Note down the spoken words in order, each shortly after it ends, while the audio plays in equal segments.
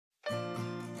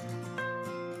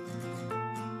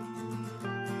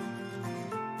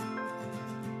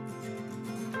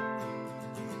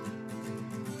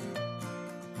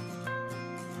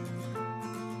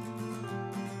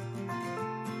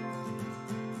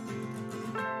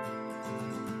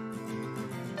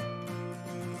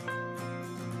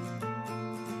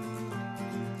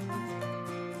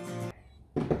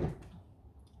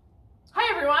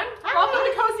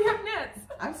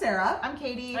Sarah. I'm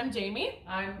Katie. I'm Jamie.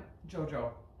 I'm JoJo.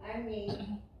 I'm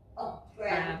me. Oh,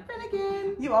 Fran.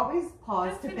 Finnegan. You always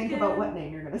pause to think about what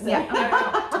name you're going to say.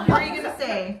 Yeah. What are you gonna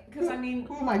say? Because I mean,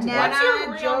 Who am I to Nana,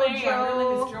 What's your real name? my real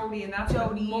name is JoJo. Jody, and that's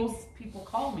Jody. what most people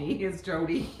call me is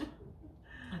Jody.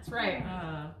 That's right.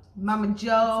 Mama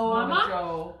Joe. Mama?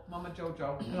 Joe, Mama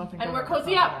JoJo. I don't think And I've we're ever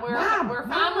cozy called up. her We're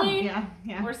that. family.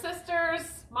 Yeah. We're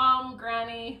sisters. Mom,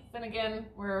 Granny, Finnegan.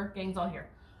 We're gang's all here.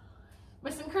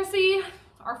 Missing Chrissy,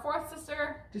 our fourth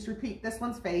sister. Just repeat this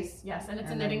one's face. Yes, and it's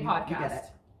a And knitting then you podcast. get it.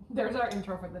 There's our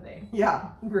intro for the day. Yeah.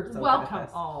 We're so good at Welcome this.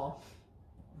 all.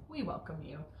 We welcome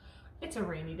you. It's a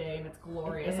rainy day and it's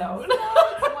glorious It is. out.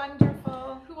 It's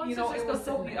wonderful. Who wants You to know, just it go was sit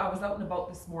so in beautiful. it? I was out and about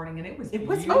this morning, and it was It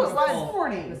was beautiful. this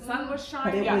morning. The sun was But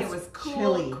shining. it It was was cool,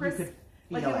 chilly. crisp. You could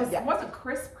Like feel it was, it. wasn't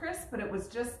crisp, but it was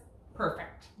just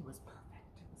perfect. It was perfect.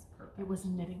 It was perfect. It was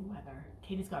knitting weather.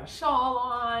 Katie's got a shawl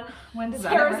on. When does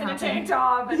that Sarah's ever in a happen? tank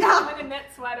top and Yeah. I'm in a knit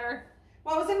sweater.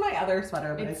 Well, it was in my other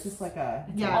sweater, but it's It's- just like a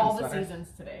It's Yeah. all the sweater.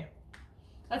 seasons today.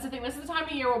 That's the thing. This is the time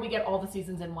of year where we get all the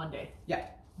seasons in one day. Yeah.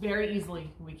 Very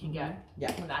easily we can get.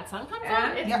 Yeah. When that sun comes And-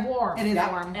 out, it's yeah, warm. It is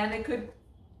Yeah. warm. And it could,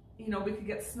 you know, we could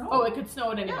get snow. Oh, it could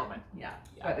snow at any moment. yeah.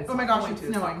 Yeah. But it's Oh my not gosh, going it's to.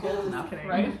 It's not snowing. cold Just enough. kidding.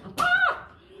 Right?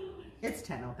 It's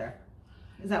 10 out there.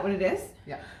 Is that what it is?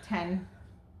 Yeah. 10.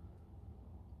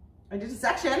 I did a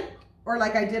section, or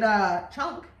like I did a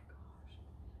chunk.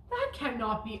 That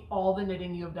cannot be all the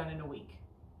knitting you have done in a week.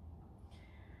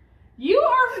 You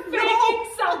are faking No,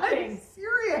 something. I'm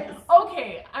serious.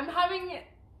 Okay, I'm having.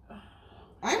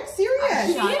 I'm serious.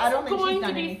 She Yeah, is I don't think she's going to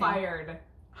done be anything. fired.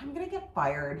 I'm gonna get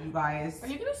fired, you guys. Are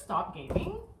you gonna stop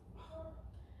gaming?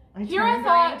 I Here I turned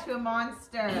thought- her into a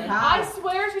monster. I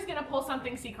swear she's gonna pull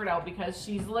something secret out because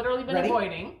she's literally been Ready?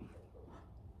 avoiding.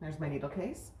 There's my needle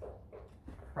case.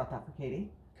 Brought that for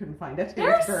Katie. Couldn't find it. It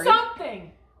There's was buried.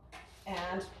 something.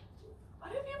 And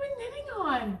What have you been knitting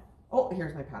on? oh,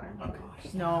 here's my pattern. Oh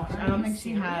gosh. No, I don't think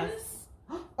she has.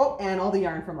 Oh, and all the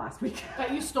yarn from last week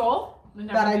That you stole? And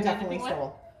never that I did definitely anything with?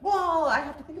 stole. Well, I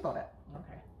have to think about it.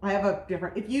 Okay. I have a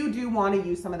different. If you do want to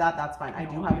use some of that, that's fine. I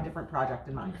do No, have a different project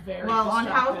in I'm mind. very Well, on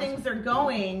how distracted. things are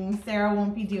going, Sarah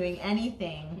won't be doing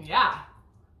anything. Yeah.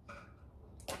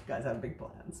 You guys have big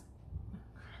plans.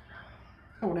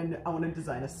 I want to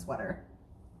design a sweater.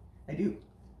 I do.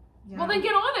 Yeah. Well, then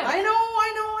get on it. I know.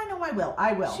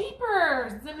 I will.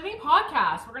 Cheapers. It's a knitting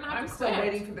podcast. We're gonna have I'm to still quit.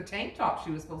 waiting for the tank top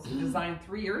she was supposed to design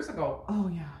 3 years ago. Oh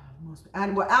yeah.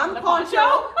 And The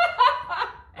poncho.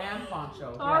 And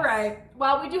poncho. All yes. right.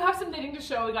 Well, we do have some knitting to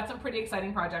show. We got some pretty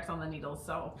exciting projects on the needles.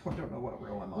 So, I don't know what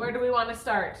row I'm on. where do we want to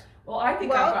start? Well, I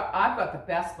think Well- I've got the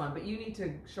best one, but you need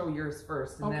to show yours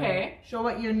first. And Okay. Show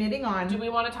what you're knitting on. Do we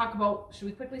want to talk about? Should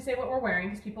we quickly say what we're wearing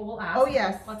because people will ask? Oh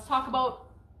yes. Let's talk about.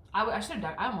 I should have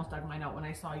dug. I almost dug mine out when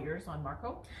I saw yours on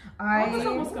Marco. I was I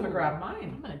almost going to grab I'm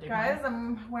mine. gonna dig guys,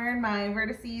 mine. I'm wearing my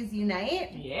Vertices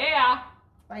Unite Yeah.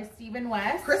 by Stephen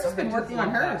West. Chris has been Vintage working on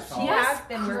love hers. that She shawl. has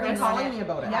been She's working been on calling it. me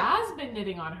about it. Yeah. Has been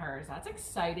knitting on hers. That's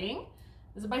exciting.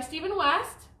 This is by Stephen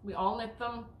West. We all knit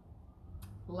them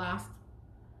last.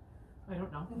 I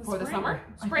don't know. In the Before the spring. summer.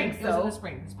 I Spring. think It was in so. the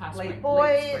spring. This past Late. spring.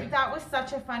 Boy, spring. that was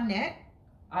such a fun knit.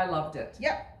 I loved it.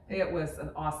 Yep. It was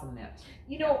an awesome knit.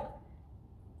 You know,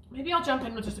 Maybe I'll jump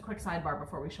in with just a quick sidebar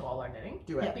before we show all our knitting.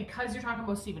 Do it. Because you're talking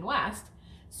about Stephen West.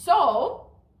 So,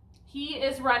 he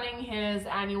is running his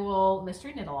annual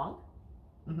mystery knit along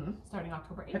Mm-hmm. starting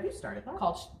October 8th. Have you started that?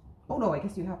 Called, Oh no, I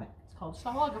guess you haven't. it's called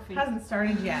Shawlography. hasn't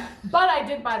started yet. But I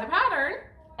did buy the pattern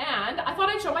and I thought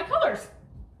I'd show my colors.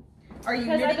 Are you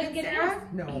Because I've knitting been it, getting Sarah?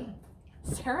 No,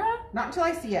 Sarah? not until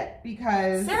I see it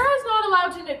because Sarah's not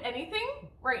allowed to knit anything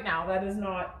right now. That is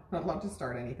not. I'm not allowed to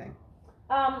start anything.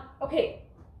 Okay.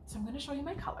 So I'm going to show you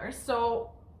my colors.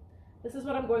 So this is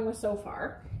what I'm going with so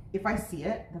far. If I see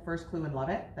it, the first clue and love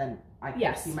it, then I can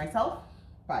Yes. see myself.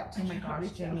 But Oh my gosh,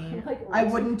 Jamie. I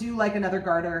wouldn't do like another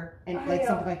garter and I like know.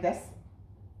 something like this.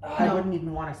 I wouldn't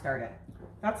even want to start it.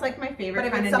 That's like my favorite But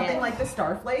if kind it's of something knit. like the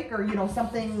Starflake or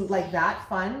something like that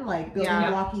fun, like building Yeah.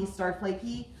 blocky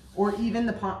Starflakey, or even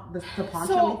the poncho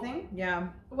So- thing. Yeah.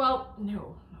 Well,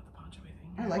 no, not the poncho thing.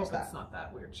 I liked hope that. It's not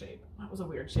that weird shape. That was a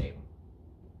weird shape.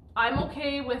 I'm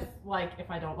okay with like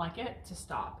if I don't like it to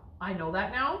stop. I know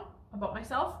that now about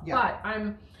myself. Yeah. But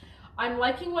I'm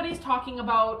liking what he's talking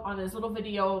about on his little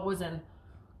video was in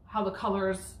how the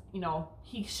colors,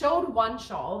 he showed one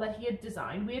shawl that he had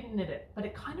designed. We had knit it, but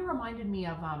it kind of reminded me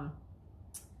of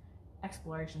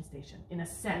Exploration Station in a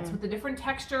sense with the different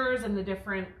textures and the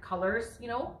different colors,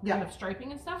 kind of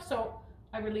striping and stuff. So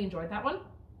I really enjoyed that one.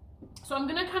 So I'm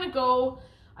gonna kind of go,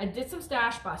 I did some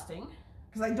stash busting.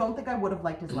 Because I don't think I would have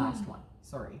liked his last one.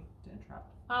 Sorry to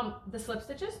interrupt. The slip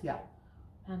stitches? Yeah.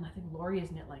 And I think Lori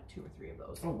has knit like 2 or 3 of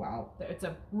those. Oh wow. It's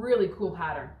a really cool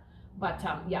pattern. But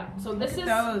yeah, so this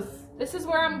is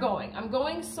where I'm going. I'm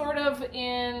going sort of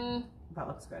in That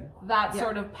looks good. that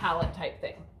sort of palette type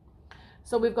thing.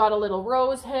 So we've got a little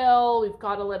Rose Hill, we've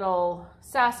got a little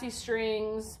Sassy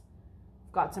Strings,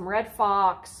 we've got some Red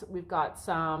Fox, we've got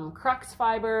some Crux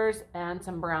Fibers, and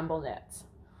some Bramble Knits.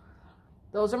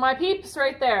 Those are my peeps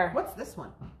right there. What's this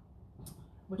one?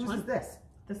 Which Whose one? is this?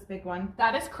 This big one.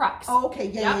 That is Crux. Oh, okay.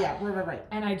 Yeah. Right.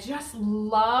 And I just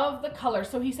love the color.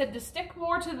 So he said to stick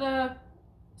more to the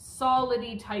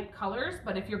solidy type colors,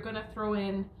 but if you're gonna throw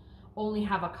in, only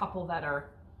have a couple that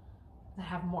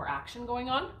have more action going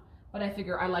on. But I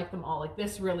figure I like them all. Like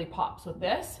this really pops with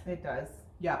this. It does.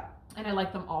 Yeah. And I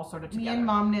like them all sort of together. Me and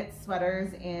Mom knit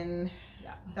sweaters in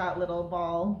that little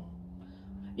ball.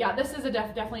 Yeah, this is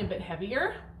definitely a bit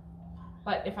heavier.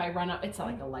 But if I run up, it's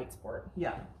like a light sport.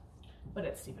 Yeah. But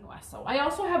it's Stephen West. So I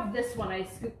also have this one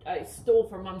I stole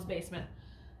from Mom's basement.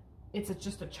 It's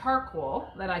just a charcoal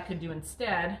that I could do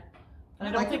instead. And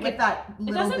I don't think with that it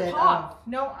little doesn't bit pop.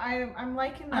 No, I'm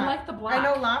liking that. I like the black. I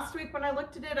know last week when I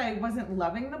looked at it, I wasn't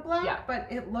loving the black, but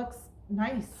it looks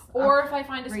nice. Or if I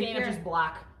find a right skein of here. just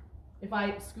black. If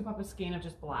I scoop up a skein of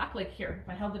just black, like here, if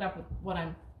I held it up with what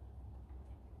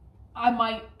I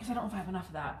might, because I don't know if I have enough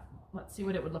of that. Let's see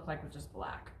what it would look like with just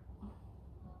black.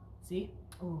 See?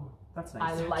 Oh, that's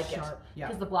nice. I like it. Yeah.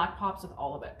 Because the black pops with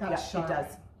all of it. That's sharp. It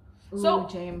does. So,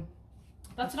 James.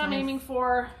 that's what I'm aiming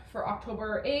for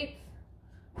October 8th.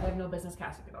 I have no business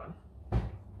casting it on.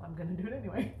 I'm going to do it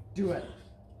anyway. Do it.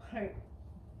 Right.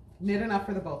 Knit enough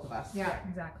for the both of us. Yeah.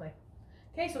 Exactly.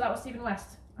 Okay, so that was Stephen West.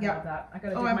 I Yeah. love that. I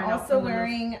gotta Oh, do I'm my notes also from the-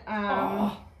 wearing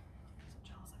Oh, so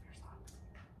jealous of your socks.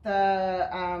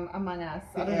 the Among Us.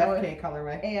 The I don't know AFK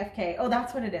colorway. AFK. Oh,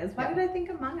 that's what it is. Why Yeah. did I think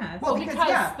Among Us? Well, Well, because,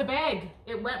 because the bag,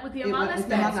 it went with the It Among went Us with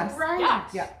the bag. Among Us. Right. Yeah.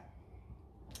 Yeah.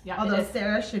 Yeah, Although it is.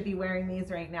 Sarah should be wearing these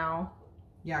right now.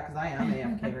 Yeah, because I am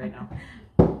AFK right now.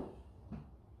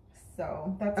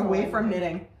 So that's Away all from I'm-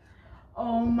 knitting.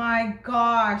 Oh my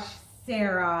gosh,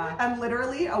 Sarah. I'm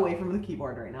literally away from the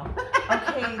keyboard right now.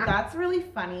 Okay, that's really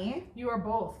funny. You are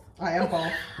both. I am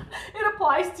both. It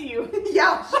applies to you.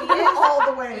 Yeah, She is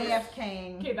all the way.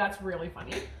 AFKing. Okay, that's really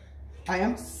funny. I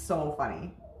am so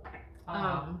funny. I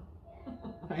am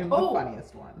Oh. the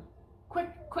funniest one.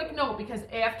 Quick note, because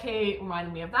AFK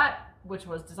reminded me of that, which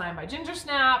was designed by Ginger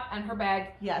Snap and her bag.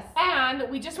 Yes. And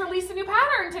we just released a new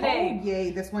pattern today. Oh,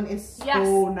 yay. This one is so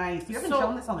Yes. nice. You haven't So-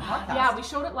 shown this on the podcast. Yeah, we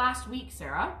showed it last week,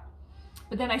 Sarah.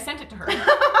 But then I sent it to her.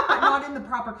 But not in the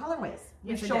proper colorways.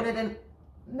 We Yes, I showed did. it in...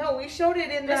 No, we showed it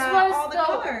in This the, was all the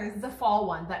colors. the fall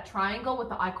one, that triangle with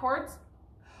the I-cords.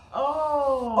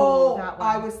 Oh, that one.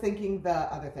 I was thinking the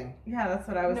other thing. Yeah, that's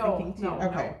what I was thinking too. No,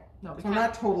 Okay. No, we So I'm can't.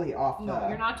 not totally off the... No,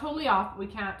 you're not totally off. We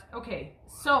can't. Okay,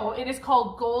 so it is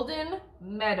called Golden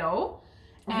Meadow.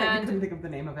 Okay, I And couldn't think of the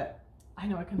name of it. I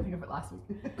know I couldn't think of it last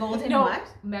week. Golden No, what?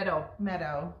 Meadow.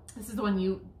 Meadow. This is the one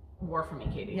you wore for me,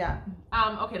 Katie. Yeah.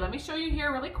 Okay, let me show you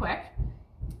here really quick.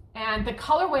 And the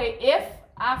colorway, if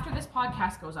after this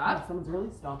podcast goes Oh, up, someone's really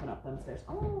stomping up them stairs.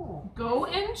 Oh. go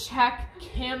and check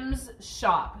Kim's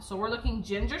shop. So we're looking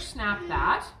Ginger Snap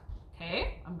that.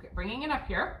 Okay, I'm bringing it up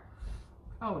here.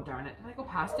 Oh, darn it. Did I go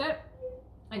past it?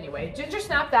 Anyway, Ginger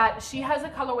Snap that. She has a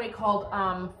colorway called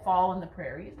Fall in the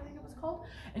Prairies, I think it was called.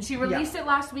 And she released it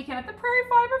last weekend at the Prairie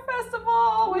Fiber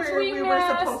Festival, which Where we we were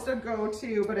missed. supposed to go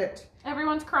to, but it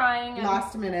Everyone's crying. And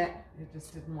last minute. It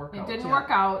just didn't work it out. didn't Yeah. work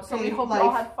out, so we Hey, hope you all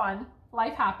life. had fun.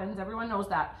 Life happens. Everyone knows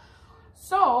that.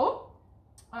 So,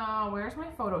 where's my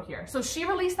photo here? So she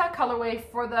released that colorway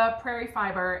for the Prairie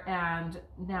Fiber, and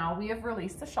now we have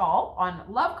released the shawl on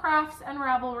Love Crafts and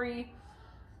Ravelry.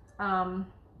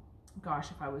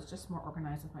 Gosh, if I was just more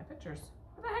organized with my pictures.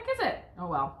 What the heck is it? Oh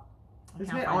well. I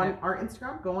Isn't can't it find on our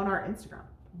Instagram? Go on our Instagram.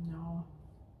 No.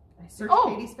 Search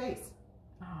Oh! Katie's face.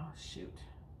 Oh, shoot.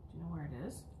 Do you know where it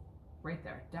is? Right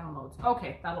there. Downloads.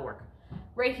 Okay, that'll work.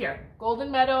 Right here. Golden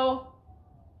Meadow.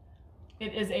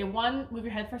 It is a one. Move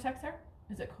your head for a sec, Sarah.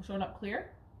 Is it showing up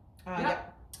clear? Yeah.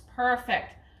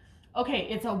 Perfect. Okay,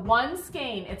 it's a one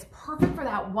skein. It's perfect for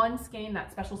that one skein,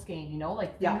 that special skein, you know,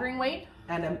 like Yeah. fingering weight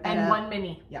And and one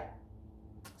mini. Yeah.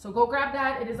 So go grab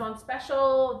that. It is on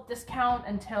special discount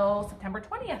until September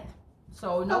 20th.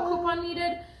 So no coupon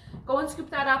needed. Go and scoop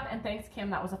that up. And thanks, Kim.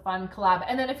 That was a fun collab.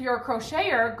 And then if you're a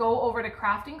crocheter, go over to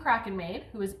Crafting Kraken Maid,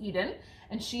 who is Eden,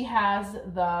 and she has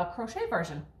the crochet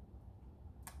version.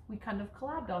 We kind of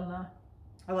collabed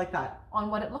I like that. on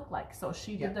what it looked like. So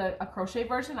she did a crochet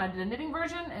version, I did a knitting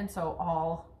version, and so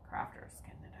all crafters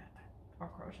can knit it or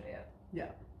crochet it. Yeah.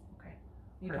 Okay.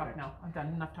 You talk Perfect. now. I've done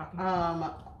enough talking.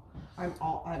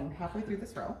 I'm halfway through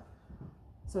this row,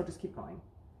 so just keep going.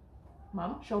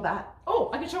 Mom? Show that. Oh,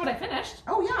 I can show what I finished.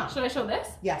 Oh yeah. Should I show this?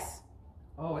 Yes.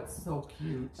 Oh, it's so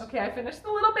cute. Okay, I finished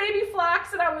the little baby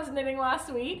flax that I was knitting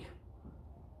last week.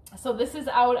 So this is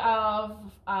out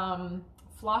of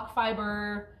flock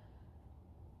fiber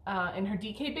in her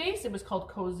DK base. It was called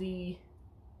Cozy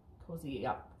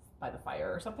Up by the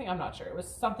Fire or something. I'm not sure. It was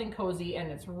something cozy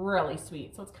and it's really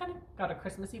sweet. So it's kind of got a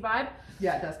Christmassy vibe.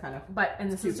 Yeah, it does kind of.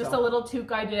 And this is just a little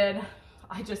toque I did.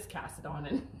 I just cast it on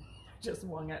and just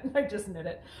wung it. I just knit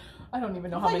it. I don't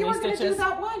even know how many stitches. Do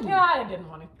that one. Yeah, I didn't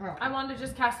want to. Oh. I wanted to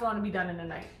just cast it on and be done in a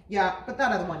night. Yeah, but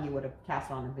that other one you would have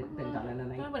cast on and been done in a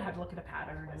night. I would have to look at a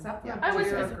pattern. Is that Yeah. I was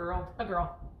a busy. girl? A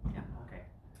girl. Yeah. Okay.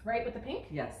 Right, with the pink?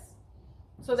 Yes.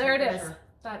 So there it is. Sure.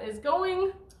 That is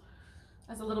going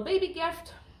as a little baby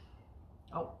gift.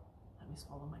 Oh, let me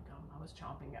swallow my gum. I was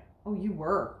chomping it. Oh, you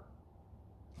were.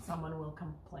 Someone will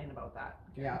complain about that,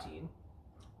 Yeah. guaranteed.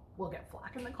 We'll get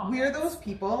flack in the comments. We're those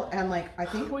people, and like I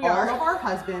think We all are. of our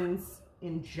husbands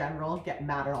in general get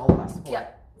mad at all of us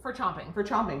For chomping. for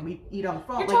chomping. We eat on the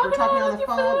phone, You're like we're chomping talking on on the your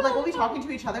phone, food. like we'll be talking to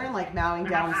each other and like mowing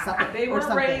down supper They or were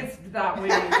something. raised that way,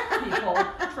 people.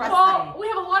 Trust Well, me. we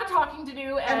have a lot of talking to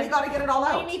do, and we got to get it all we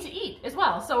out. need to eat as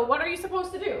well. So what are you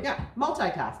supposed to do? Yeah,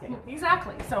 multitasking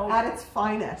Exactly. So at its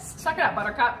finest. suck it up,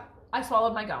 Buttercup. I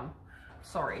swallowed my gum.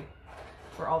 Sorry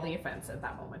for all the offense at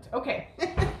that moment. Okay.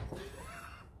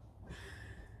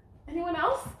 Anyone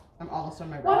else? I'm almost on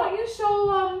my Why route. don't you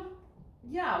show,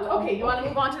 Yeah. okay, you want to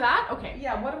move on to that? Okay.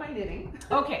 Yeah, what am I knitting?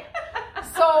 Okay.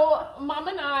 So, Mom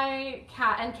and I,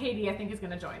 Kat and Katie, I think is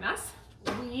going to join us.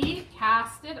 We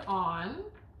casted on.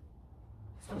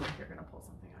 Still think you're going to pull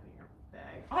something out of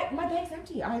your bag. My bag's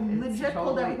empty. I It's legit pulled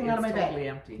totally- everything out of my it's bag. totally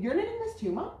empty. You're knitting this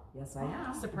too, Mom? Yes, I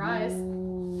am. Surprise.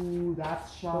 Ooh,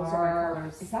 that's sharp. Those are my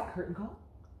colors. Is that curtain call?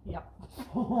 Yep.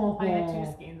 Oh. I had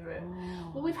 2 skeins of it.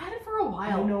 Well, we've had it for a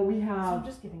while. I know we So have. I'm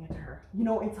just giving it to her. You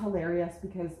know, it's hilarious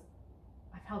because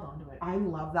I've held on to it. I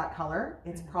love that color.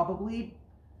 It's probably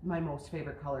my most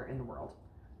favorite color in the world.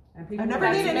 And people I've never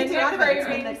like made it. anything out of it. It's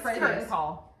been It's the craziest. curtain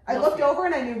call. I looked over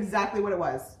and I knew exactly what it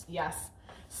was. Yes.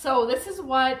 So this is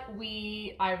what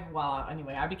anyway,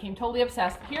 I became totally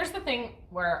obsessed. Here's the thing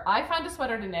where I find a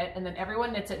sweater to knit and then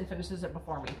everyone knits it and finishes it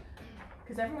before me.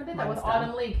 Because everyone did that Mine's with done.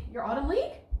 Autumn League. Your Autumn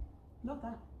League? Not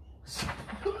that.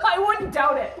 I wouldn't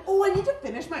doubt it. Oh, I need to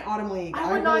finish my autumn league.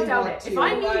 I would not really doubt want it. to. If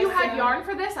I knew you had Guys, yarn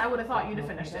for this, I would have thought you'd have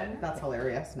finished it. That's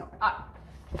hilarious. No.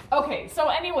 Okay, so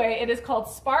anyway, it is called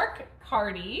Spark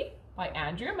Cardi by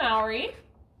Andrew Mowry.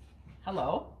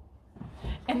 Hello.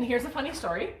 And here's a funny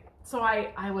story. So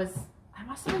I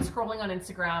must have been scrolling on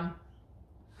Instagram.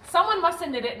 Someone must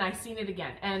have knit it and I seen it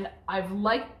again. And I've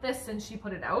liked this since she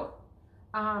put it out.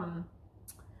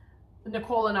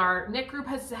 Nicole in our knit group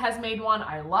has made one.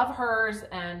 I love hers.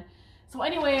 And so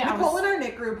anyway, Nicole in our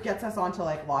knit group gets us onto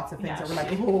like lots of things Yeah, that we're like,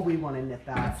 she- oh, we want to knit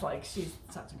that. It's like she's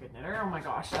such a good knitter. Oh my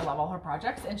gosh, I love all her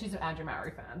projects, and she's an Andrew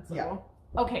Mowry fan. So Yeah.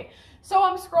 okay, so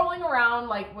I'm scrolling around,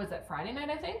 like, was it Friday night?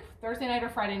 I think Thursday night or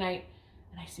Friday night,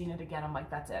 and I seen it again. I'm like,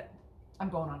 that's it. I'm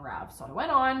going on Rav. So I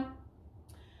went on.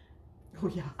 Oh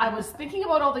yeah. I was thinking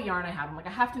about all the yarn I have. I'm like,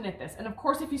 I have to knit this, and of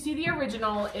course, if you see the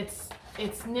original, it's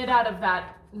knit out of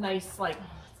that nice like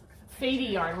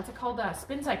fadey yarn. What's it called?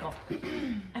 Spin cycle.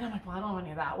 And I'm like, well, I don't have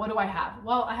any of that. What do I have?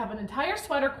 Well, I have an entire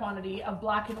sweater quantity of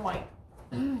black and white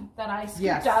that I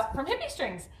scooped up from hippie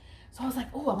strings. So I was like,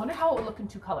 oh, I wonder how it would look in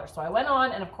 2 colors. So I went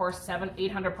on, and of course,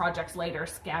 700-800 projects later,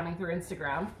 scamming through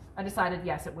Instagram, I decided,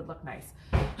 yes, it would look nice.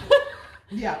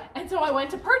 Yeah. And so I went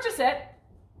to purchase it,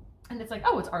 and it's like,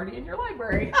 oh, it's already in your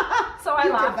library. So I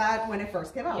You laughed. did that when it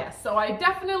first came out. Yes, so I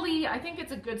think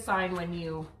it's a good sign when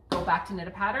you go back to knit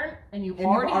a pattern and you you've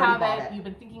already already have bought it, it. you've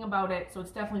been thinking about it, so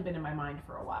it's definitely been in my mind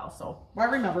for a while. So Well,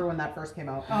 I remember when that first came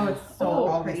out. Oh, it's so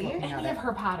always pretty. looking at any it. of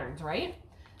her patterns, right?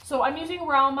 So I'm using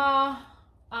Ralma,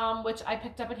 which I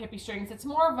picked up at Hippie Strings. It's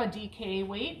more of a DK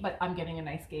weight, but I'm getting a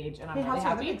nice gauge, and I'm Hey, really how's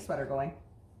your happy. big sweater going?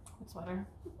 What sweater?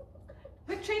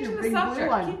 Quit changing Your the big blue subject.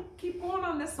 one. Keep going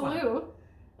on this one. Blue.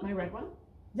 My red one?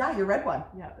 Yeah, your red one.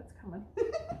 Yeah, it's coming.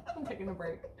 I'm taking a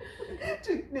break.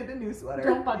 To knit a new sweater.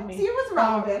 Don't bug me. See, it was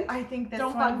relevant. I think this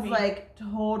Don't bug one's me. like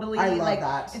totally I love like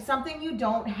that. it's something you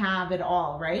don't have at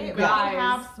all, right? You We don't guys.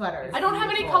 have sweaters. I don't have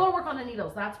any Beautiful. color work on the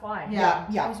needles, that's why. Yeah,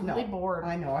 I yeah. was No. really bored.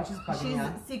 I know. I was just bugging She's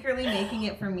you. secretly making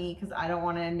it for me because I don't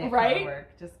want to knit Right? color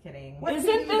work. Just kidding. What? Isn't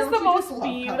Don't this you the just most love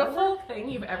color beautiful thing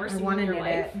you've ever I seen want in to your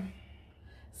knit life? it.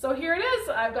 So here it is.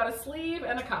 I've got a sleeve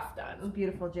and a cuff done.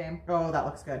 Beautiful, Jane. Oh, that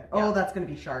looks good. Yeah. Oh, that's going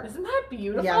to be sharp. Isn't that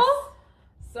beautiful? Yes.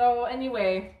 So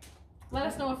anyway, let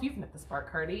us know if you've knit the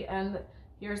Spark Cardi. And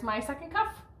here's my second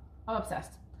cuff. I'm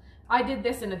obsessed. I did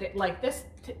this in a day. Like this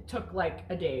took like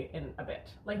a day and a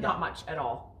bit. Like not much at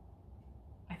all.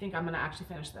 I think I'm going to actually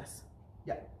finish this.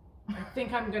 Yeah. I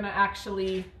think I'm gonna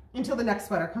actually. Until the next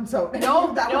sweater comes out.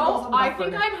 No, that no, one goes on the I back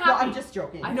think burner. I'm No, happy. I'm just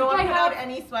joking. I No, think I I have have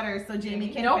any sweaters, so Jamie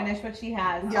can Nope. finish what she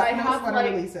has. Yeah, I no have, sweater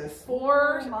like, releases.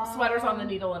 4 Mom. sweaters on the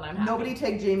needle, and I'm happy. Nobody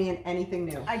take Jamie in anything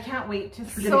new. I can't wait to We're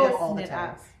see gonna this get all the knit up.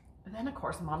 tags. And then of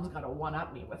course, Mom's got to one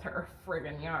up me with her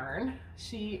friggin' yarn.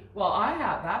 She Well, I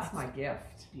have. That's my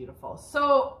gift. beautiful.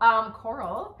 So,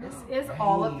 Coral, this is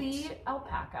all of the Right.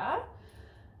 alpaca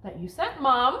that you sent,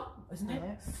 Mom. Isn't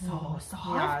it so soft?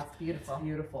 Yeah, it's beautiful.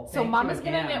 Beautiful. So Thank Mom you is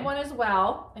gonna again. knit one as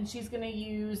well, and she's gonna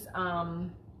use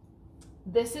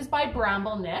this is by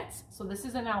Bramble Knits. So this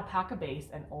is an alpaca base,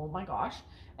 and oh my gosh,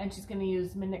 and she's gonna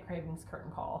use Midnight Cravings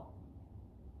Curtain Call.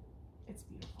 It's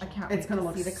beautiful. I can't. It's wait gonna to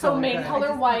look see the So color. main I color just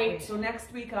can't white. wait. So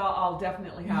next week I'll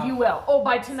definitely have You will. Oh,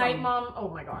 by tonight, some- Mom. Oh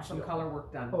my gosh. some you'll- color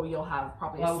work done. Oh, you'll have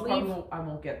probably Well, a I sleeve.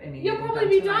 won't get any. You'll knitting probably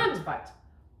be tonight, done. But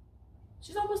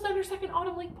She's almost done her second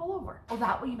autumn league pullover. Oh,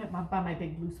 that what you meant by my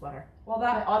big blue sweater. well, My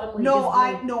that autumn league No,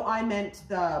 is blue. I meant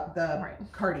the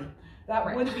Right. cardi. that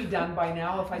Right. would be done by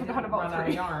now if I Forgot didn't about run out of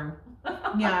 3. yarn.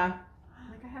 Yeah.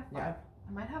 I think I have 5. Yeah.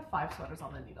 I might have 5 sweaters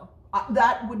on the needle.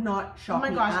 That would not shock Oh my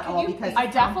me gosh, at can all you because I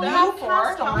definitely You have 4.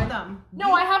 cast on- on them.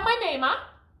 No, I have my Nema.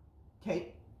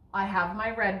 okay. I have my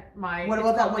red. What it's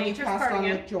about that called one you Nature's cast on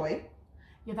Cardigan. with Joy?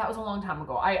 Yeah, that was a long time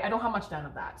ago. I don't have much done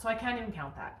of that, so I can't even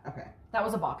count that. Okay. That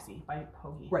was a boxy by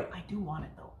Hoagie. Right. I do want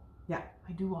it though. Yeah.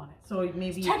 I do want it. So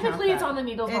maybe you Technically, count it's that. on the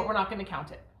needles, but It- we're not going to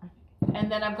count it. And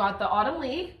then I've got the Autumn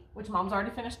League, which Mom's already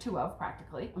finished 2 of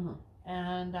practically, Mhm.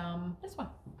 and this one.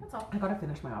 That's all. I gotta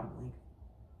finish my autumn league.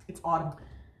 It's autumn.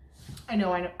 I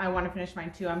know. I want to finish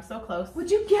mine too. I'm so close. Would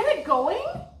you get it going?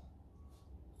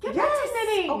 Get back to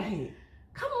knitting. Okay.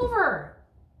 Come over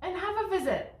and have a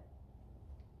visit.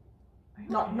 Are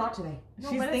you okay? Not today. No,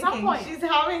 She's but at some thinking. point. She's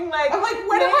having like. I'm like,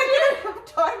 when am I gonna have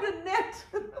time to knit?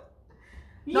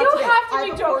 You Not today. have to I be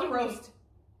have a pork joking. roast.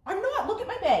 I'm not. Look at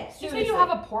my bag. You say you have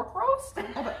a pork roast? I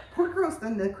have a pork roast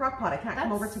in the crock pot. I can't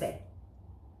come over That's- today.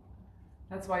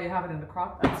 That's why you have it in the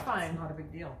crock pot. That's fine. It's not a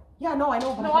big deal. Yeah, no, I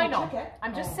know, but No, I I don't know. check it.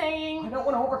 I'm just I saying, don't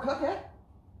want to overcook it.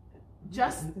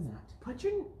 just Even that. put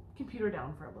your computer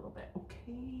down for a little bit.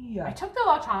 Okay. I took the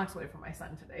electronics away from my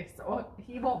son today, so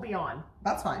he won't be on.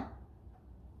 That's fine.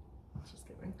 Just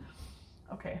kidding.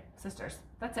 Okay, sisters.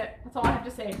 That's it. That's all I have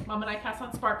to say. Mom and I cast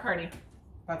on Spark Party.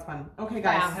 That's fun. Okay,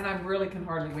 guys. And I really can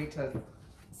hardly wait to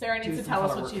Sarah needs Do to some tell us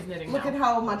color what work. she's knitting Look now. at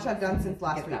how much I've done since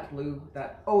last get week. that blue.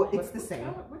 That Oh, it's the same.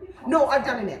 What do you call No, it? I've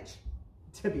done an inch.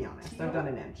 To be honest, I've done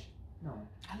an inch. No,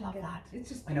 I love that. it's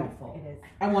just I know. beautiful. It is.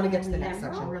 I want to get to the next I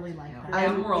section. really like Yeah. that.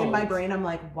 I'm Emerald. in my brain. I'm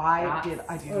like, why Yes. did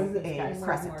I do Oh, is it a sky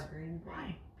crescent? Why?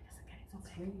 Because it's getting so It's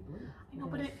big. really blue. I know,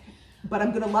 but it. But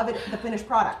I'm gonna love it. The finished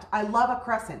product. I love a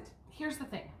crescent. Here's the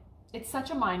thing. It's such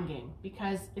a mind game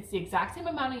because it's the exact same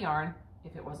amount of yarn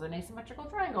if it was an asymmetrical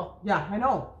triangle. Yeah, I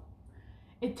know.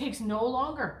 It takes no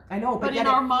longer. I know. But yet in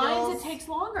our it minds, feels- it takes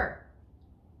longer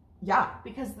Yeah,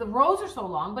 because the rows are so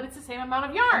long, but it's the same amount of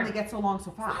and yarn. they get so long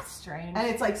so That's fast. strange. And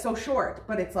it's like so short,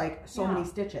 but it's like so Yeah. many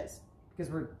stitches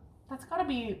because we're That's got to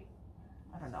be,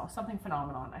 I don't know, something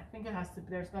phenomenon. I think it has to.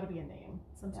 There's got to be a name.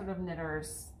 Some sort of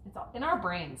knitters. It's all, in our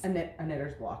brains. a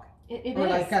knitter's block, It or is.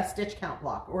 like a stitch count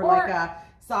block, or Or- like a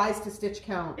size to stitch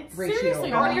count It's ratio. seriously,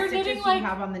 How or many you're stitches knitting do you like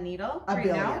have on the needle a right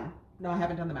billion. now? No, I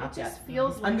haven't done the it math just yet.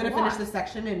 feels like I'm gonna a finish lot. this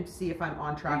section and see if I'm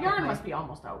on track. Your with yarn my- must be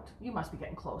almost out. You must be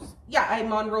getting close. Yeah,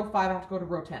 I'm on row 5. I have to go to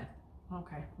row 10.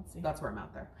 Okay, let's see. That's where I'm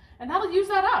at there. And that'll use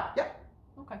that up. Yep.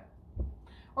 Okay.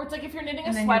 Or it's like if you're knitting a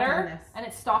And then you've done sweater this. and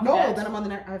it's stockinette. No, then I'm on the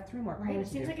next. I have 3 more. Right, it colors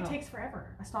to seems do. like it Oh. takes forever.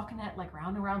 A stockinette, like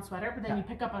round and round sweater, but then Yeah. you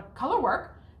pick up a color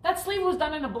work. That sleeve was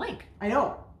done in a blink. I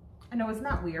know. I know, isn't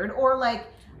that weird? Or like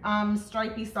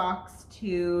stripy socks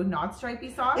to not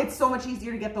stripy socks. It's so much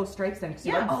easier to get those stripes in because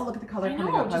you're Yes. like, oh, look at the color I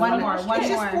coming know, up. just I one want it. more, one It's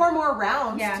just more. 4 more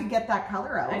rounds Yeah. to get that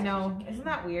color out. I know. Isn't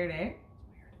that weird, eh?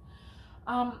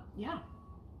 Yeah.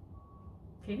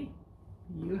 Katie,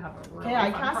 you have a really Okay,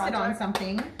 I fun casted on project.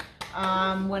 something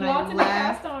when Lots I of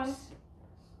left. cast on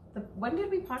When did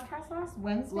we podcast last?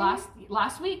 Wednesday?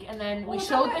 last week, and then we Oh,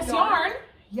 showed that this yarn? yarn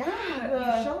Yeah,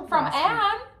 The- you showed from last week.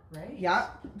 Anne. Right.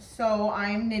 Yep. So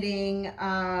I'm knitting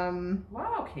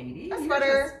Wow, Katie. A you're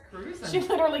sweater. just She cruising.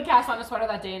 literally cast on a sweater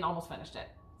that day and almost finished it.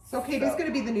 So Katie's going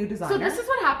to be the new designer. So this is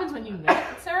what happens when you knit,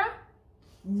 Sarah.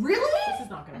 Really? This is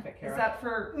not going to fit Kara. Is that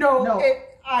for? No, No.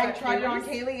 I Is that tried it on Kaylee's?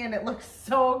 Kaylee and it looks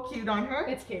so cute on her.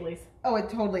 It's Kaylee's. Oh, it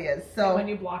totally is. And So when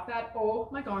you block that, oh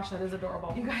my gosh, that is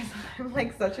adorable. you guys, I'm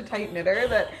like such a tight knitter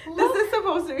that this is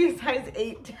supposed to be a size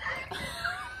 8.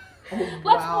 Oh,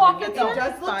 Let's walk It it through.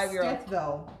 does look 5-year-old. stiff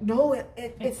though. No,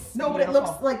 it's No, but it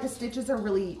beautiful. looks like the stitches are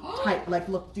really tight. Like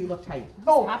look tight.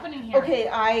 What's happening here? okay.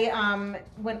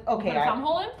 Put a thumb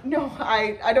hole in? No,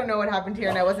 I don't know what happened here,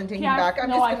 and I wasn't taking Yeah, back. I'm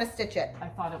no, just I- gonna stitch it. I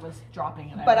thought it was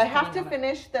dropping and But I was have to pulling on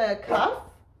it. finish the cuff.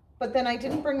 But then I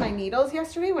didn't bring my needles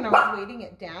yesterday when I was waiting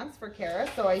at dance for Kara,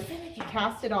 so I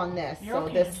cast it on this. You're so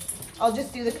okay. this, I'll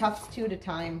just do the cuffs 2 at a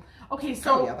time. Okay,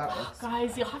 so Oh, yeah, that works.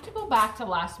 guys, you'll have to go back to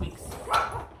last week's.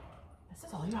 This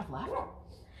is all you have left?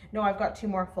 No, I've got 2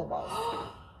 more full balls.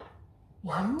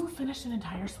 You finished an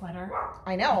entire sweater?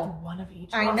 I know. One of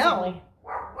each. I know.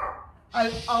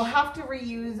 possibly. I'll have to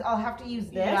reuse. I'll have to use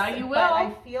this. Yeah, you will. But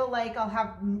I feel like I'll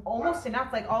have almost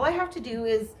enough. Like all I have to do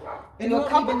is And do you a won't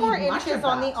couple even more need much inches of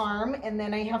on the that. arm, and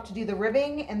then I have to do the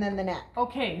ribbing and then the neck.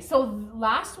 Okay, so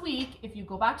last week, if you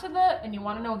go back to and you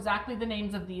want to know exactly the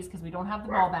names of these because we don't have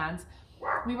the ball bands,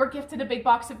 we were gifted a big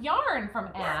box of yarn from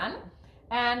Anne,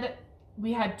 and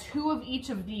we had 2 of each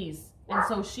of these, and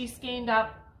so she skeined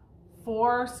up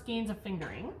 4 skeins of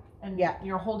fingering, and Yeah.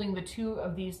 you're holding the 2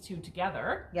 of these 2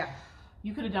 together. Yeah.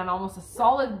 You could have done almost a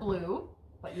solid blue,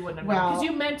 but you wouldn't have Well, because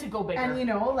you meant to go bigger. And you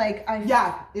know, like I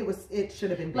Yeah, it should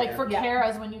have been bigger. Like for Yeah.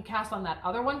 Kara's when you cast on that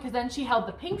other one, because then she held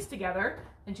the pinks together,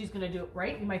 and she's gonna do it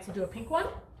right. You might still do a pink one,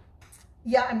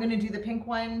 Yeah, I'm gonna do the pink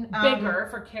one. bigger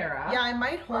for Kara. Yeah, I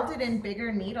might hold it in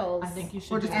bigger needles. I think you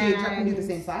should. Or do just that. gauge up and do the And-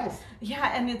 same size.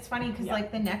 Yeah, and it's funny because Yeah.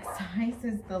 like the next size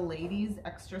is the ladies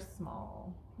extra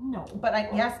small. No, But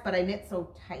I but I knit so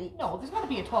tight. no, there's got to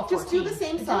be a 12, Just do 14. the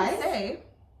same It size. didn't say.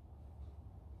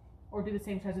 Or do the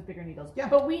same size with bigger needles. Yeah.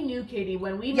 But we knew, Katie,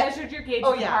 when we Yeah. measured your gauge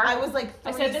Oh for the yeah, heart, I was like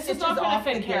I 3 said this is not stitches going to off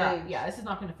the fit Kara. gauge. Yeah, this is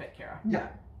not going to fit Kara. Yeah.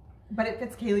 But it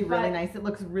fits Kaylee But really nice. It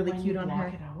looks really When cute you on block her.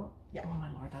 it out. Yeah. Oh my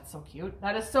lord, that's so cute.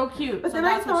 That is so cute. But So then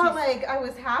I that's what thought she's- like I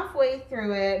was halfway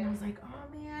through it and I was like,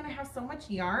 oh man, I have so much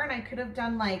yarn. I could have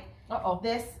done like Uh-oh.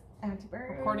 this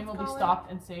anti-bird. Recording will be stopped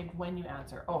and saved when you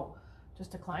answer. Oh,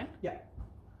 just decline?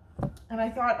 And I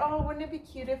thought, oh, wouldn't it be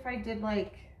cute if I did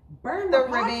like Burn the the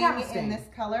ribbing podcasting. in this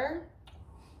color?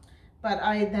 But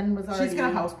I then was already She's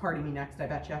gonna house party me next, I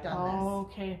bet you. done this.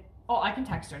 Okay. Oh, I can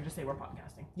text her and just say we're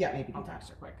podcasting. Yeah, maybe do I'll that. text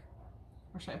her quick.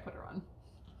 Or should I put her on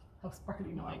house party?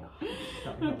 No, I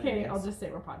Don't be Okay, hilarious. I'll just say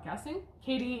we're podcasting.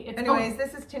 Katie, it's Anyways,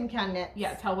 this is tin can knit.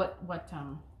 yeah. Tell what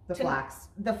The flax.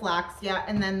 The flax, yeah,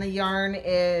 and then the yarn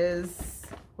is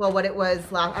well what it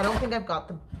was last. I don't think I've got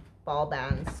the ball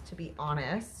bands to be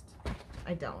honest.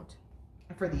 I don't.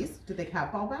 For these, did they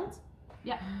have ball bands?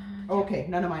 Yeah. Okay,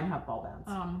 none of mine have ball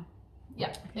bands.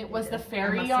 Yeah, it was they the did.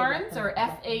 fairy I must have yarns left or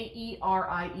them.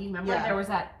 FAERIE. Remember Yeah. there was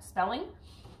that spelling,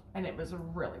 and it was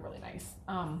really really nice.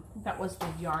 That was the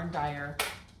yarn dyer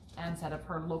and set up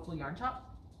her local yarn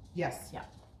shop. Yes. Yeah.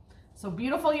 So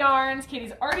beautiful yarns.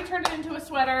 Katie's already turned it into a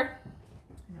sweater.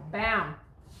 Bam.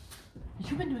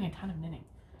 You've been doing a ton of knitting.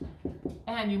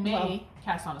 And you may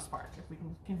cast on a spark if we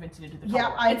can convince you to do the color Yeah,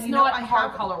 work. It's not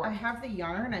hard color work. I have the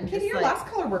yarn. I'm Katie, just your like, last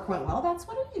color work went well. That's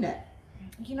what I mean it.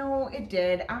 you know, it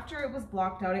did. After it was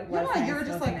blocked out, it was. Yeah, nice, you were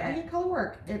just wasn't like, I it? need color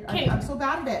work. Okay. I'm so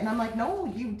bad at it. And I'm like, no,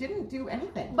 you didn't do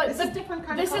anything. But this the- is different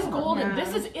kind This of is color work. golden. Yeah.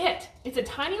 This is it. It's a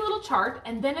tiny little chart,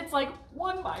 and then it's like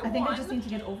one by I think one. I just need to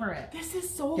get over it. This is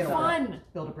so Get over fun.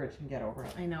 Build a bridge and get over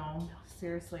it. I know,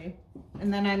 seriously.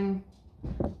 And then I'm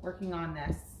working on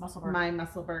this Musselburgh. my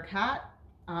Musselburgh hat.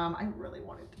 I really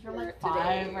wanted to You're wear like it 5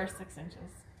 today. or 6 inches.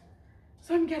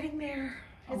 So I'm getting there.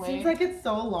 It Away. seems like it's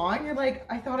so long. You're like,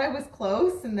 I thought I was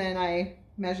close, and then I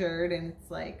measured, and it's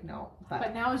like, no.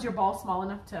 But now is your ball small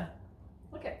enough to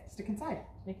look at Stick inside.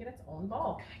 make it its own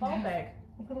ball bag?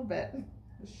 a little bit.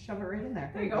 Just shove it right in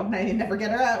there. There you go. Now you never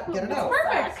get it out. Get it out.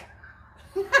 Perfect.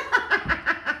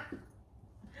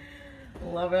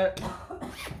 Love it.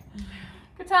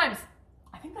 Good times.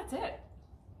 I think that's it.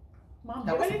 Mom, do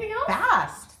That you have was anything else?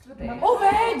 fast. The bags. Oh,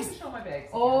 Let bags! me show my bags.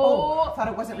 Oh, I thought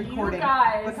it wasn't you recording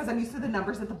guys. because I'm used to the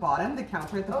numbers at the bottom, the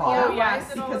counter at the Oh, bottom. yeah, why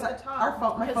is it all because at the top? our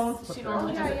phone, my Because phone's she flipped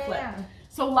normally around. does it flip.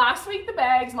 So last week the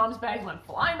bags, Mom's bags went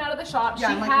flying out of the shop. Yeah,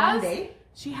 she like has one day.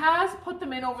 She has put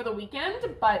them in over the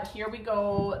weekend, but here we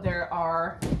go. There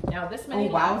are now this Oh, many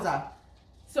left. wowza.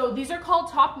 So these are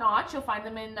called Top Notch. You'll find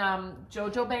them in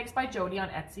JoJo Bags by Jody on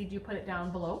Etsy. Do you put it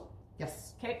down below?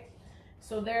 Yes. Okay.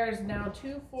 So there's now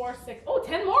 2, 4, 6. Oh,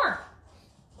 10 more.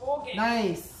 Okay.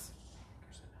 Nice.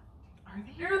 Are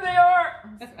they? Here they are.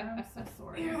 I'm so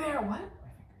sorry. Here they are. What?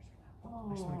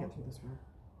 I just want to get through this room.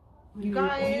 You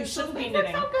guys, You shouldn't be these look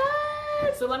knitting. so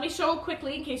good. So let me show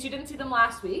quickly in case you didn't see them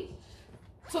last week.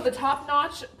 So the Top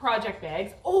Notch project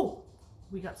bags. Oh,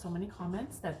 we got so many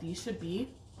comments that these should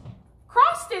be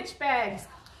cross stitch bags.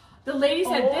 The lady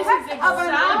said Oh, this heck is of an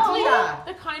exactly idea.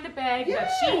 the kind of bag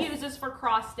that she uses for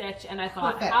cross stitch, and I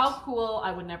thought, Perfect. how cool!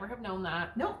 I would never have known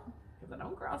that. No. Because I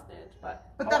don't cross stitch,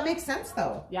 but That makes sense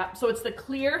though. yeah. So it's the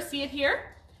clear. See it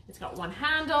here? It's got one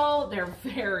handle. They're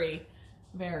very,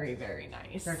 very, very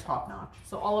nice. They're top notch.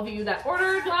 So all of you that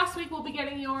ordered last week will be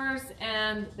getting yours,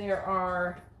 and there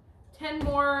are 10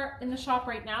 more in the shop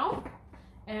right now,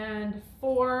 and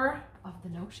 4 of the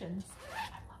notions. I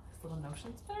love this little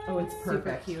notions bag. Oh, it's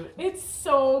perfect. Super cute. It's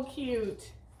so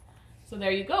cute. So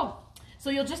there you go. So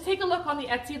you'll just take a look on the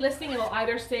Etsy listing. It'll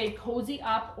either say Cozy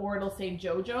Up or it'll say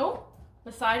JoJo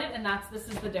beside it, and this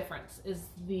is the difference, is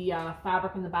the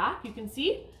fabric in the back. You can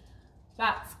see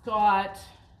that's got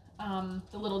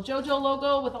the little JoJo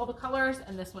logo with all the colors,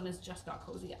 and this one has just got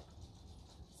Cozy Up.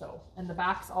 So, and the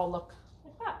backs all look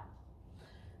like that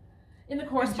in the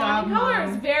corresponding colors.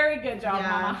 Mom. Very good job,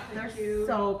 Yeah, Mama. they're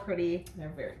so pretty. They're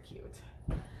very cute.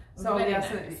 So Very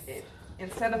yes, nice.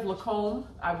 instead of Lacombe,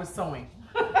 I was sewing.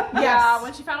 Yeah,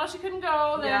 when she found out she couldn't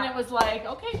go, then Yeah. it was like,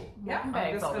 okay, Yeah, making I'm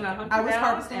bags just all gonna weekend. hunt I was down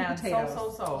harvesting and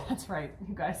potatoes. So. That's right,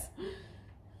 you guys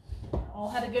all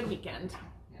had a good weekend.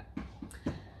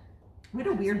 We had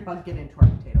a weird bug get into our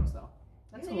potatoes though.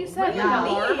 That's what you Ew, said, what do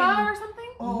like you a mean? larva or something?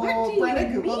 Oh, do you when I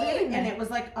googled it, mean? and it was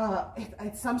like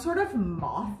it's some sort of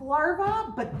moth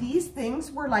larva, but these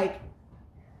things were like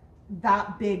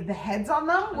that big. The heads on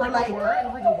them were like a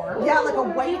worm, like a worm. yeah, like a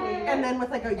white, and then with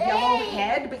like a yellow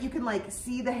head, but you can like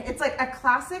see the. It's like a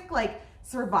classic like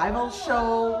survival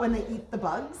show when they eat the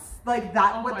bugs, like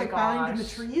that. Oh what my they find in the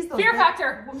gosh. trees. Those Fear big-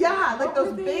 factor. Yeah, like What those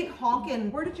were they? big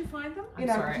honking Where did you find them? I'm in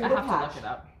our sorry, I potato have to patch. look it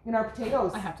up. in our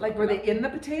potatoes. I have to. Like, look were it they up. in the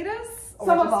potatoes? Or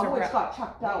Some of just them which around- got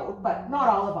chucked out, but not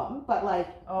all of them. But like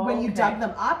Oh, when you okay. dug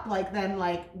them up, like then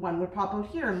like one would pop out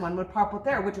here and one would pop out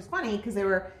there, which was funny because they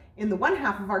were in the one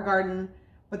half of our garden,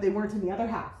 but they weren't in the other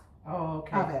half Oh,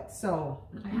 okay. of it. So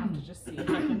I have to just see if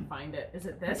I can find it. Is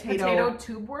it this Potato- potato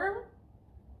tube worm?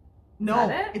 no,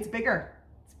 that it? it's bigger.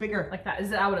 It's bigger, Like that? Is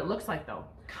that what it looks like though?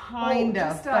 kind Oh, of,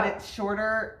 just, but it's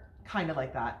shorter, kind of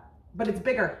like that. But it's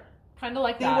bigger. Kind of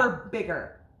like They that. were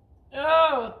bigger.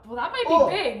 Oh, well, that might be Oh,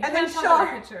 big. and then Depends on the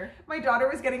Char- picture. My daughter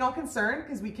was getting all concerned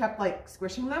because we kept like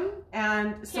squishing them,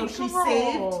 and so Okay, she gross.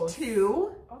 saved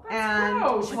 2. Oh, that's And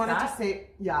gross. she Like wanted that? to save,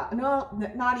 yeah, no,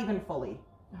 not even fully.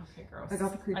 Okay, gross. I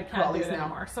got the creepy I can't do crawlies it now.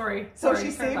 anymore. Sorry. So Sorry,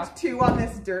 she sorry saved about- 2 on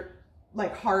this dirt,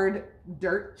 like hard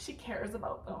dirt She cares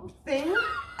about them. thing.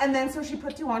 And then so she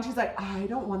put 2 on. She's like, I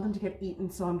don't want them to get eaten,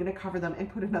 so I'm going to cover them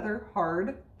and put another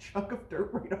hard chunk of dirt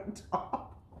right on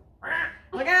top.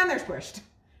 Like, and they're squished.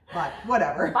 But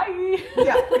whatever. Bye.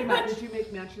 Yeah, pretty much. Did you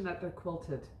make mention that they're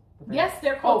quilted? Yes,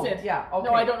 they're quilted. Oh, yeah. Okay.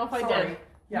 No, I don't know if I Sorry. did.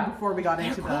 Yeah. Before we got They're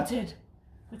into that. quilted.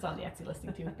 It's on the Etsy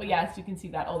listing too. But yes, you can see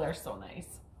that. Oh, they're so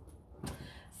nice.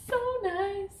 So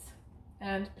nice.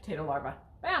 And potato larva.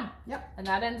 Bam. Yep. And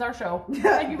that ends our show.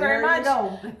 Thank you very There much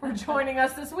go. for joining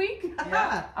us this week.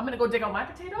 Yeah. I'm going to go dig out my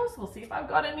potatoes. We'll see if I've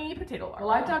got any potato larva.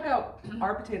 Well, I dug out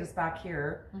our potatoes back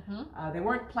here. Mhm. They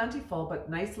weren't plentiful, but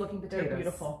nice looking potatoes. They're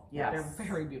beautiful. Yes. They're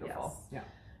very beautiful. Yeah.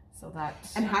 So that.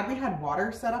 And had we had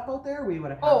water set up out there, we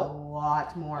would have had Oh. a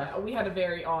lot more. Yeah, we had a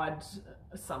very odd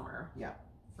summer. Yeah.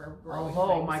 For growing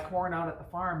Although things. my corn out at the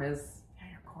farm is Yeah,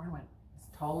 your corn went as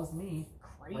tall as me.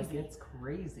 crazy. Like, it's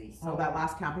crazy. So that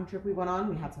last camping trip we went on,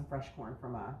 we had some fresh corn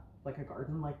from a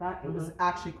garden like that. It was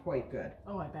actually quite good.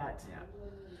 Oh, I bet. Yeah.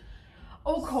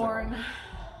 Oh, corn.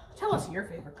 Tell us your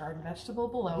favorite garden vegetable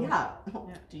below. Yeah, Yeah.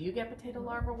 Do you get potato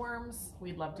larva worms?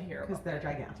 We'd love to hear because about they're it.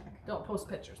 gigantic Don't post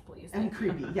pictures, please. and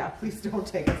creepy. Yeah, please don't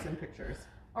take us in pictures.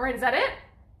 All right, is that it?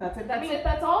 That's it. for That's me. it?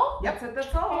 That's all? Yep.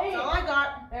 That's all. Okay. That's all I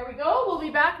got. There we go. We'll be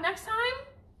back next time.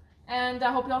 And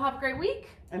I hope you all have a great week.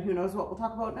 And who knows what we'll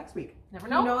talk about next week? Never Who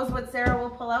know. knows what Sarah will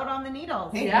pull out on the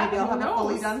needles? Hey, Yeah, maybe I'll who have a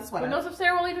fully knows? done sweater. Who knows if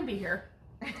Sarah will even be here?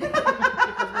 Because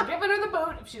we're giving her the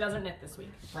boot if she doesn't knit this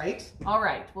week. Right? All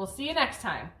right. We'll see you next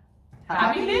time.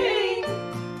 Happy Happy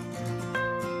knitting!